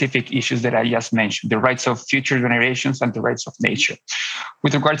two specific issues that I just mentioned, the rights of future generations and the rights of nature.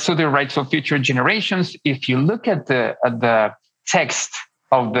 With regards to the rights of future generations, if you look at the text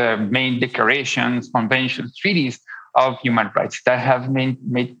of the main declarations, conventions, treaties of human rights that have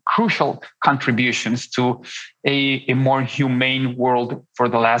made crucial contributions to a more humane world for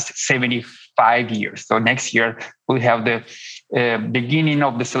the last 75 years. So next year, we'll have the beginning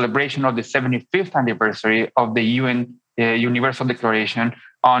of the celebration of the 75th anniversary of the UN Universal Declaration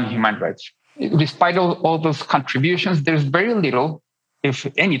on Human Rights. Despite all those contributions, there's very little, if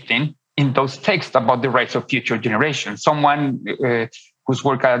anything, in those texts about the rights of future generations. Someone whose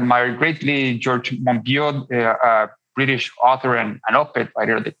work I admire greatly, George Monbiot, a British author and an op-ed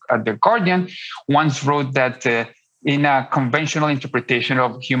writer at The Guardian, once wrote that in a conventional interpretation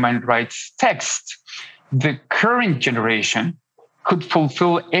of human rights text, the current generation could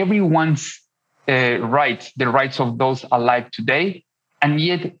fulfill everyone's rights, the rights of those alive today, and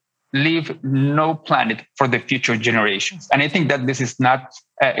yet leave no planet for the future generations. And I think that this is not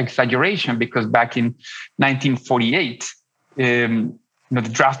exaggeration, because back in 1948, the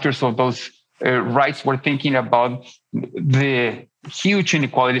drafters of those rights were thinking about the huge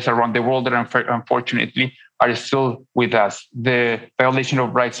inequalities around the world that unfortunately are still with us, the violation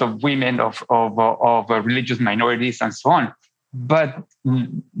of rights of women, of religious minorities, and so on. But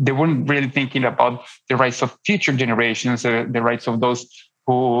they weren't really thinking about the rights of future generations, the rights of those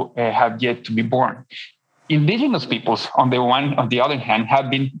who have yet to be born. Indigenous peoples, on the other hand, have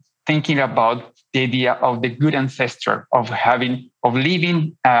been thinking about the idea of the good ancestor, of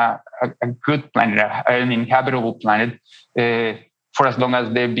living a good planet, an inhabitable planet, for as long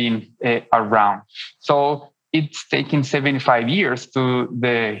as they've been around. So it's taken 75 years to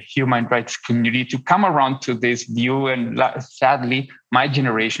the human rights community to come around to this view. And sadly, my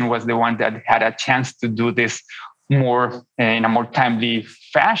generation was the one that had a chance to do this more in a more timely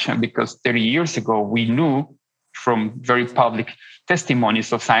fashion, because 30 years ago, we knew from very public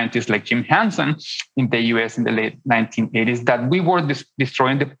testimonies of scientists like Jim Hansen in the US in the late 1980s that we were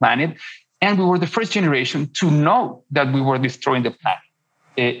destroying the planet. And we were the first generation to know that we were destroying the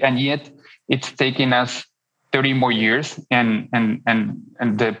planet. And yet it's taken us 30 more years, and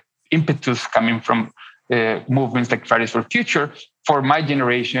the impetus coming from movements like Fridays for Future for my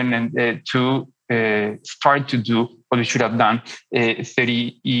generation and to start to do what we should have done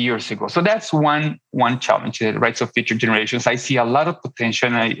 30 years ago. So that's one challenge, the rights of future generations. I see a lot of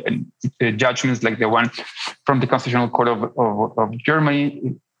potential, and judgments like the one from the Constitutional Court of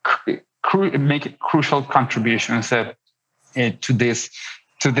Germany make crucial contributions to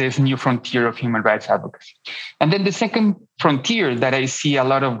this new frontier of human rights advocacy. And then the second frontier that I see a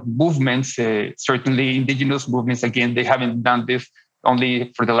lot of movements, certainly indigenous movements, again, they haven't done this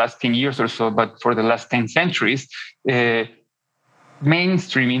only for the last 10 years or so, but for the last 10 centuries,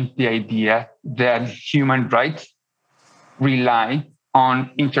 mainstreaming the idea that human rights rely on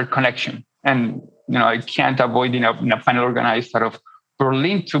interconnection. And I can't avoid in a panel organized out of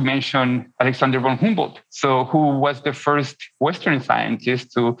Berlin to mention Alexander von Humboldt, who was the first Western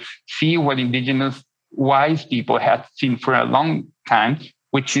scientist to see what indigenous wise people had seen for a long time,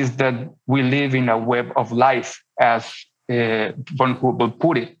 which is that we live in a web of life, as von Humboldt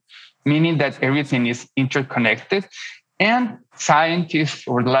put it, meaning that everything is interconnected. And scientists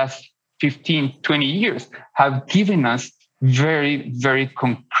over the last 15, 20 years have given us very, very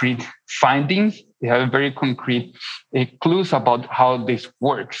concrete findings. They have very concrete clues about how this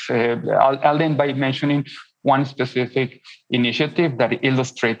works. I'll end by mentioning one specific initiative that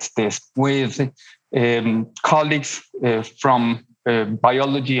illustrates this with colleagues from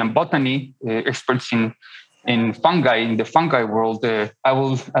biology and botany, experts in fungi, in the fungi world.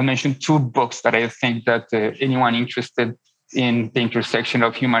 I'll mention two books that I think that anyone interested in the intersection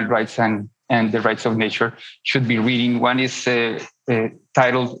of human rights and the rights of nature should be reading. One is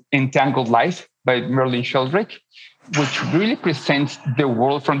titled Entangled Life by Merlin Sheldrake, which really presents the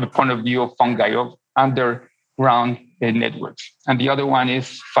world from the point of view of fungi, of underground networks. And the other one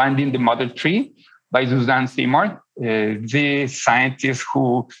is Finding the Mother Tree by Suzanne Simard, the scientist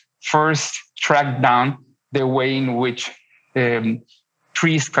who first tracked down the way in which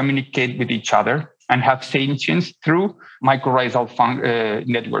trees communicate with each other and have sentience through mycorrhizal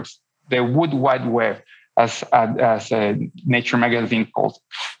networks, the Wood Wide Web, as Nature magazine calls.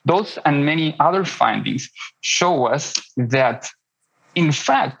 Those and many other findings show us that, in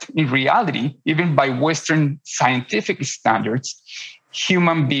fact, in reality, even by Western scientific standards,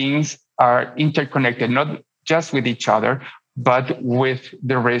 human beings are interconnected, not just with each other, but with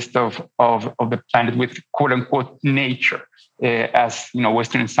the rest of the planet, with quote unquote nature, as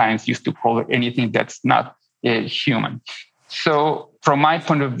Western science used to call it, anything that's not human. So, from my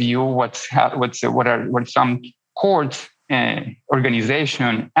point of view, what some courts,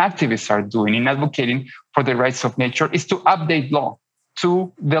 organization, activists are doing in advocating for the rights of nature is to update law.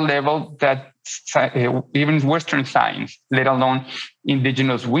 to the level that even Western science, let alone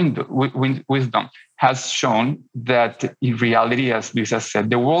indigenous wisdom, has shown that in reality, as Lisa said,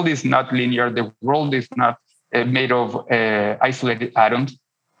 the world is not linear. The world is not made of isolated atoms,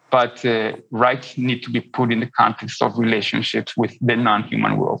 but rights need to be put in the context of relationships with the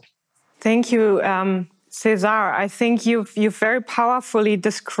non-human world. Thank you, Cesar. I think you've very powerfully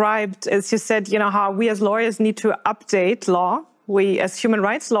described, as you said, how we as lawyers need to update law. We as human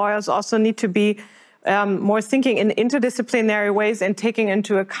rights lawyers also need to be more thinking in interdisciplinary ways and taking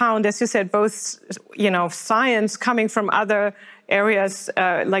into account, as you said, both, science coming from other areas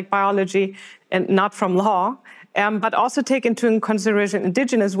like biology and not from law, but also take into consideration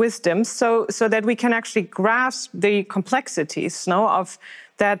indigenous wisdom so that we can actually grasp the complexities of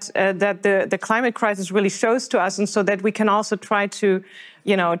that the climate crisis really shows to us, and so that we can also try to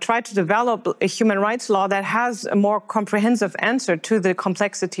develop a human rights law that has a more comprehensive answer to the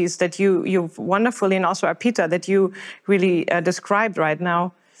complexities that you've wonderfully, and also Arpita, that you really described right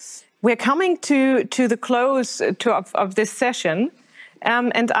now. We're coming to the close of this session.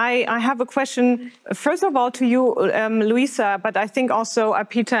 And I have a question, first of all, to you, Luisa, but I think also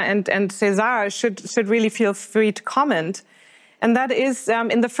Arpita and Cesar should really feel free to comment. And that is,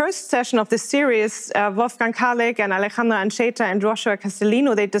 in the first session of this series, Wolfgang Kalek and Alejandra Ancheta and Joshua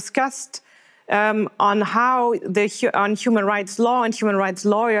Castellino, they discussed on how on human rights law and human rights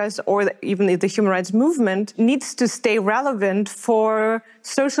lawyers, or even the human rights movement, needs to stay relevant for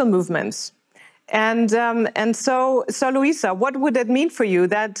social movements. And so Luisa, what would that mean for you?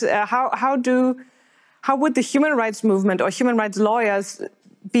 That how would the human rights movement or human rights lawyers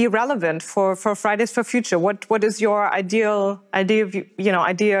be relevant for Fridays for Future? What is your ideal view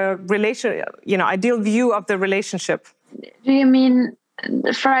of the relationship? Do you mean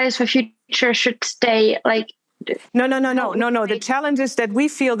Fridays for Future should stay like? No. The challenge is that we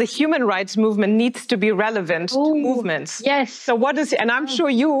feel the human rights movement needs to be relevant to movements. Yes. So what is, and I'm sure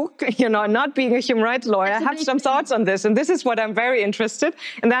you, not being a human rights lawyer, have some thoughts on this. And this is what I'm very interested.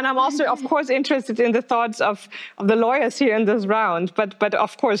 And then I'm also, of course, interested in the thoughts of the lawyers here in this round. But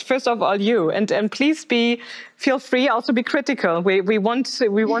of course, first of all, you. And please feel free, also be critical. We want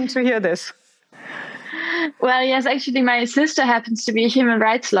to hear this. Well, yes, actually, my sister happens to be a human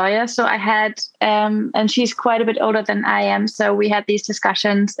rights lawyer. So I had, and she's quite a bit older than I am. So we had these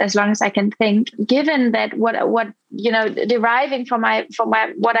discussions as long as I can think. Given that what deriving from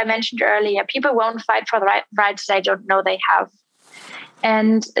what I mentioned earlier, people won't fight for the rights they don't know they have.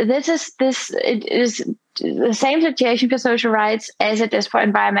 And it is the same situation for social rights as it is for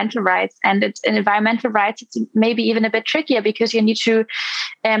environmental rights. And in environmental rights, it's maybe even a bit trickier because you need to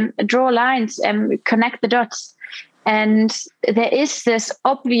draw lines and connect the dots. And there is this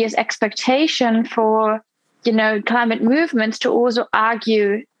obvious expectation for, climate movements to also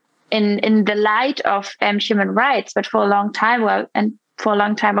argue in the light of human rights. But for a long time,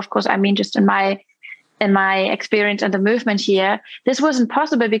 of course, I mean, just in my experience and the movement here, this wasn't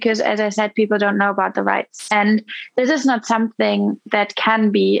possible because, as I said, people don't know about the rights. And this is not something that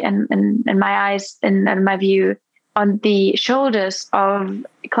can be, in my eyes, in my view, on the shoulders of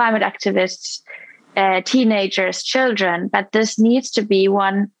climate activists, teenagers, children, but this needs to be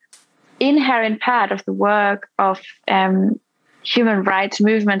one inherent part of the work of human rights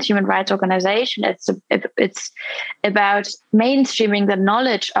movements, human rights organization. It's about mainstreaming the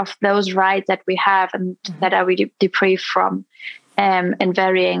knowledge of those rights that we have and that are really deprived from, in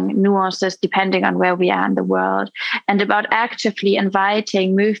varying nuances depending on where we are in the world, and about actively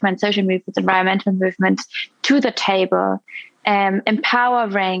inviting movements, social movements, environmental movements to the table,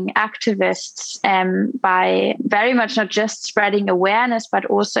 empowering activists by very much not just spreading awareness, but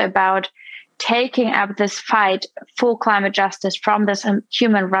also about taking up this fight for climate justice from this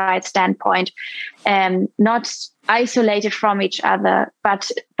human rights standpoint, not isolated from each other,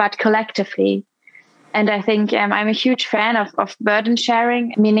 but collectively. And I think I'm a huge fan of burden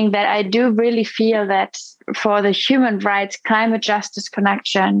sharing, meaning that I do really feel that for the human rights climate justice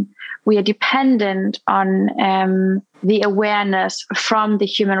connection, we are dependent on the awareness from the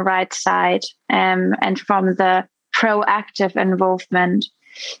human rights side and from the proactive involvement.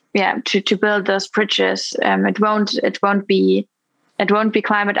 To build those bridges. It won't be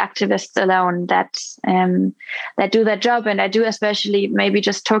climate activists alone that do that job. And I do, especially maybe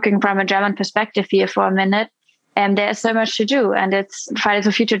just talking from a German perspective here for a minute. And there's so much to do. And it's Fridays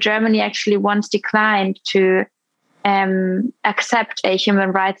for Future Germany actually once declined to accept a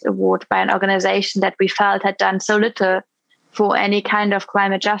human rights award by an organization that we felt had done so little for any kind of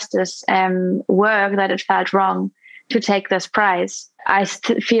climate justice work that it felt wrong to take this prize. I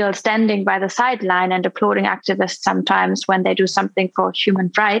feel standing by the sideline and applauding activists sometimes when they do something for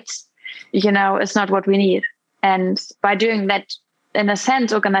human rights, it's not what we need. And by doing that, in a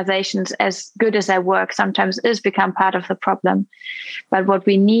sense, organizations, as good as their work sometimes is, become part of the problem. But what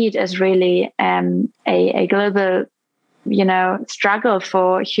we need is really a global, struggle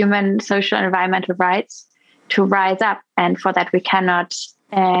for human, social, and environmental rights to rise up. And for that,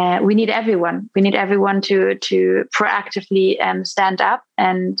 we need everyone. We need everyone to proactively stand up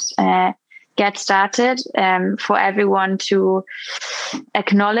and get started, for everyone to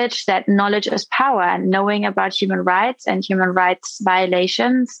acknowledge that knowledge is power, and knowing about human rights and human rights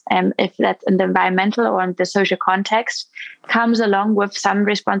violations, if that's in the environmental or in the social context, comes along with some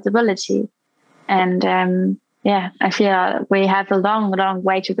responsibility. And I feel we have a long, long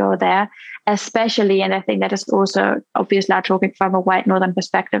way to go there, especially, and I think that is also obviously now talking from a white northern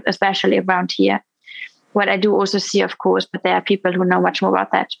perspective, especially around here. What I do also see, of course, but there are people who know much more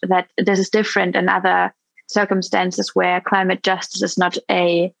about that this is different in other circumstances where climate justice is not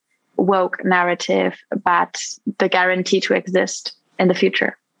a woke narrative, but the guarantee to exist in the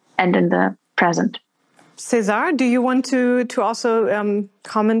future and in the present. Cesar, do you want to also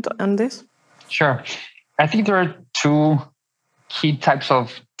comment on this? Sure. I think there are two key types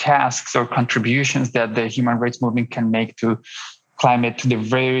of tasks or contributions that the human rights movement can make to climate, to the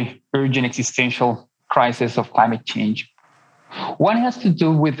very urgent existential crisis of climate change. One has to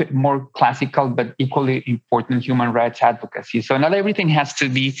do with more classical but equally important human rights advocacy. So not everything has to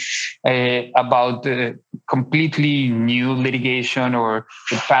be about completely new litigation or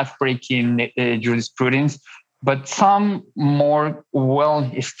path-breaking jurisprudence, but some more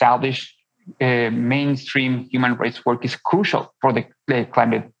well-established mainstream human rights work is crucial for the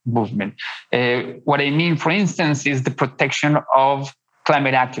climate movement. What I mean, for instance, is the protection of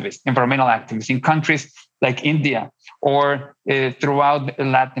climate activists, environmental activists in countries like India or throughout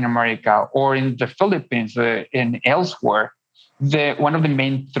Latin America or in the Philippines and elsewhere. One of the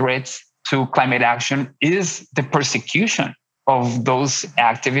main threats to climate action is the persecution of those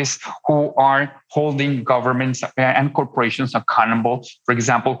activists who are holding governments and corporations accountable, for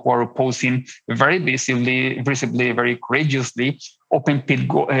example, who are opposing very visibly, very courageously open pit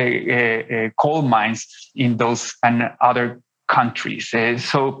coal mines in those and other countries.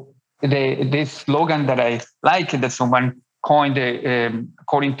 So this slogan that I like, that someone coined,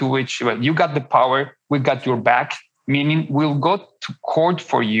 according to which, well, you got the power, we got your back, meaning we'll go to court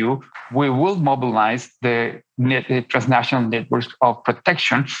for you. We will mobilize the transnational networks of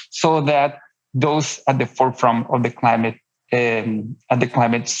protection so that those at the forefront of the climate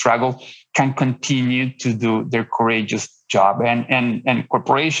struggle can continue to do their courageous job. And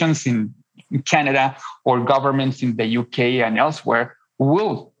corporations in Canada or governments in the UK and elsewhere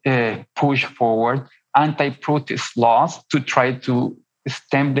will push forward anti-protest laws to try to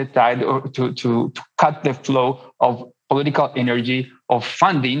stem the tide or to cut the flow of political energy, of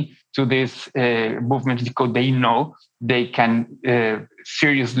funding to this movement, because they know they can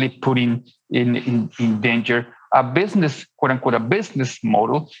seriously put in danger a business, quote unquote, a business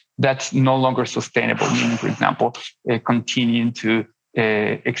model that's no longer sustainable, meaning, for example, continuing to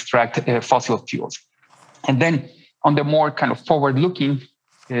extract fossil fuels. And then on the more kind of forward-looking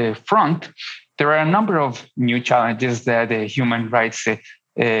front, there are a number of new challenges that human rights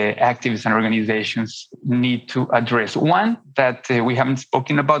activists and organizations need to address. One that we haven't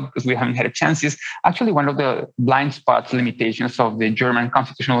spoken about because we haven't had a chance is actually one of the blind spots limitations of the German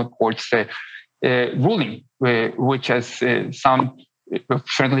Constitutional Court's ruling, which has some,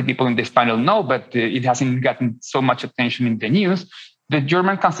 certainly people in this panel know, but it hasn't gotten so much attention in the news. The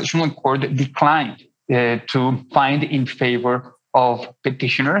German Constitutional Court declined to find in favor of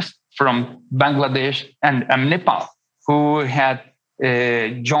petitioners from Bangladesh and Nepal, who had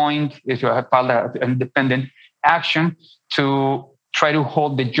joined, to filed an independent action to try to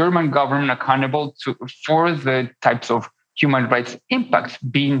hold the German government accountable for the types of human rights impacts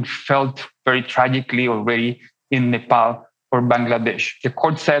being felt very tragically already in Nepal or Bangladesh. The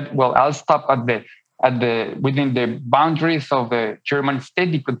court said, well, I'll stop within the boundaries of the German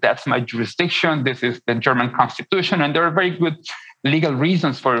state because that's my jurisdiction. This is the German constitution. And there are very good legal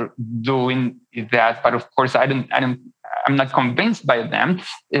reasons for doing that. But of course, I'm not convinced by them,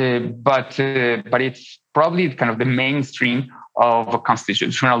 but it's probably kind of the mainstream of a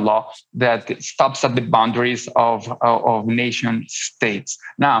constitutional law that stops at the boundaries of nation states.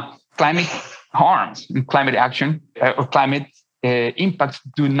 Now, climate harms and climate action or climate impacts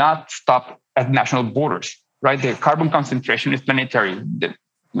do not stop at national borders, right? The carbon concentration is planetary.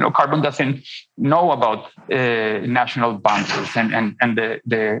 Carbon doesn't know about national boundaries, and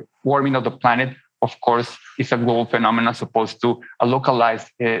the warming of the planet of course, is a global phenomenon as opposed to a localized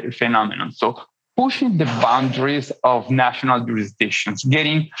phenomenon. So pushing the boundaries of national jurisdictions,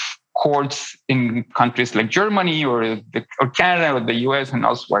 getting courts in countries like Germany or Canada or the US and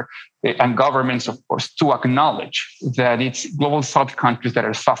elsewhere, and governments, of course, to acknowledge that it's global south countries that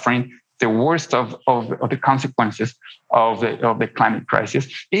are suffering the worst of the consequences of the climate crisis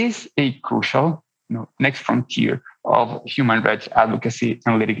is a crucial next frontier of human rights advocacy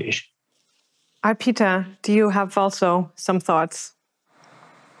and litigation. Arpita, do you have also some thoughts?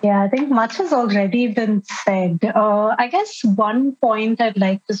 Yeah, I think much has already been said. I guess one point I'd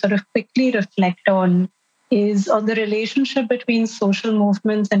like to sort of quickly reflect on is on the relationship between social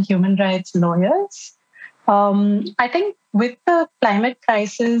movements and human rights lawyers. I think with the climate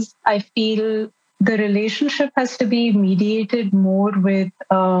crisis, I feel the relationship has to be mediated more with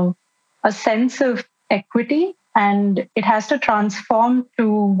a sense of equity, and it has to transform to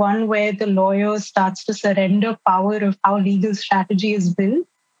one where the lawyer starts to surrender power of how legal strategy is built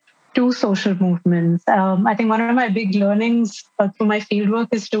to social movements. I think one of my big learnings through my fieldwork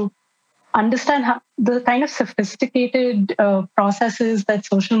is to understand how the kind of sophisticated processes that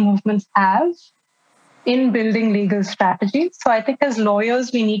social movements have in building legal strategies. So I think as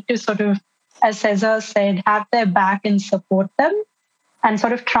lawyers, we need to sort of, as Cesar said, have their back and support them and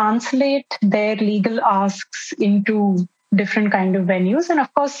sort of translate their legal asks into different kind of venues. And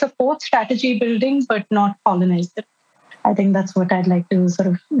of course, support strategy building, but not colonize it. I think that's what I'd like to sort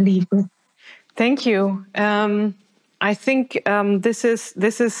of leave with. Thank you. I think this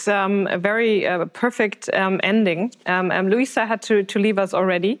is a very perfect ending. Luisa had to leave us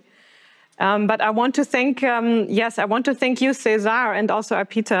already. But I want to thank, I want to thank you, Cesar, and also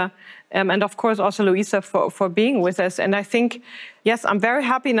Arpita, and of course also Luisa for being with us. And I think, yes, I'm very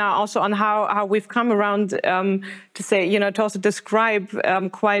happy now also on how we've come around to say, to also describe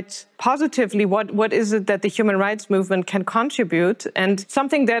quite positively what is it that the human rights movement can contribute. And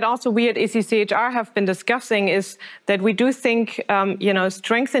something that also we at ECCHR have been discussing is that we do think,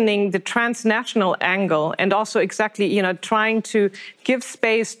 strengthening the transnational angle and also exactly, trying to give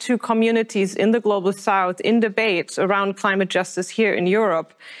space to communities in the Global South in debates around climate justice here in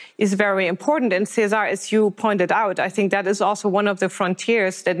Europe is very important. And Cesar, as you pointed out, I think that is also one of the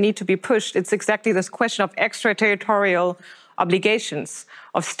frontiers that need to be pushed. It's exactly this question of extraterritorial obligations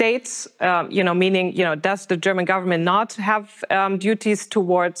of states, meaning, does the German government not have duties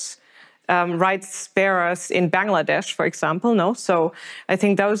towards rights bearers in Bangladesh, for example? No. So I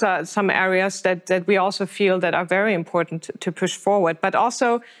think those are some areas that we also feel that are very important to push forward. But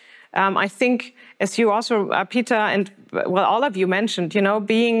also, I think, as you also, Peter, and all of you mentioned,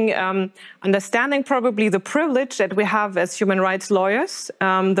 being understanding probably the privilege that we have as human rights lawyers,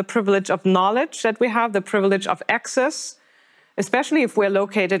 the privilege of knowledge that we have, the privilege of access, especially if we're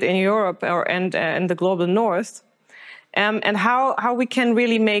located in Europe or in the global north, and how we can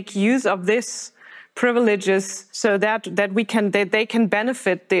really make use of this privileges so that they can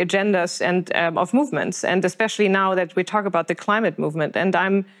benefit the agendas and of movements, and especially now that we talk about the climate movement.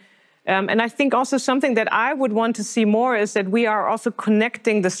 And I think also something that I would want to see more is that we are also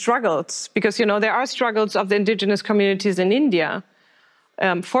connecting the struggles, because, there are struggles of the indigenous communities in India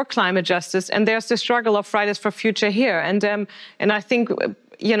for climate justice, and there's the struggle of Fridays for Future here. And I think,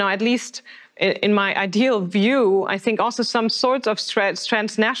 at least in my ideal view, I think also some sorts of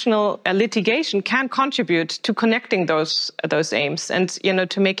transnational litigation can contribute to connecting those aims and,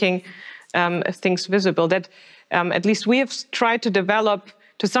 to making things visible that at least we have tried to develop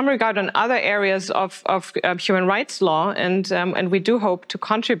to some regard on other areas of human rights law, and we do hope to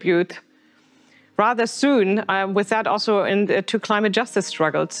contribute rather soon with that also to climate justice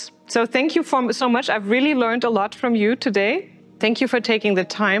struggles. So thank you so much. I've really learned a lot from you today. Thank you for taking the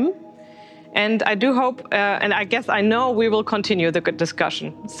time. And I do hope, and I know we will continue the good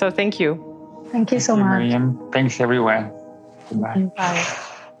discussion. So thank you. Thank you so much. Miriam. Thanks, everyone. Goodbye. Bye.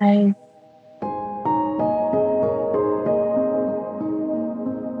 Bye.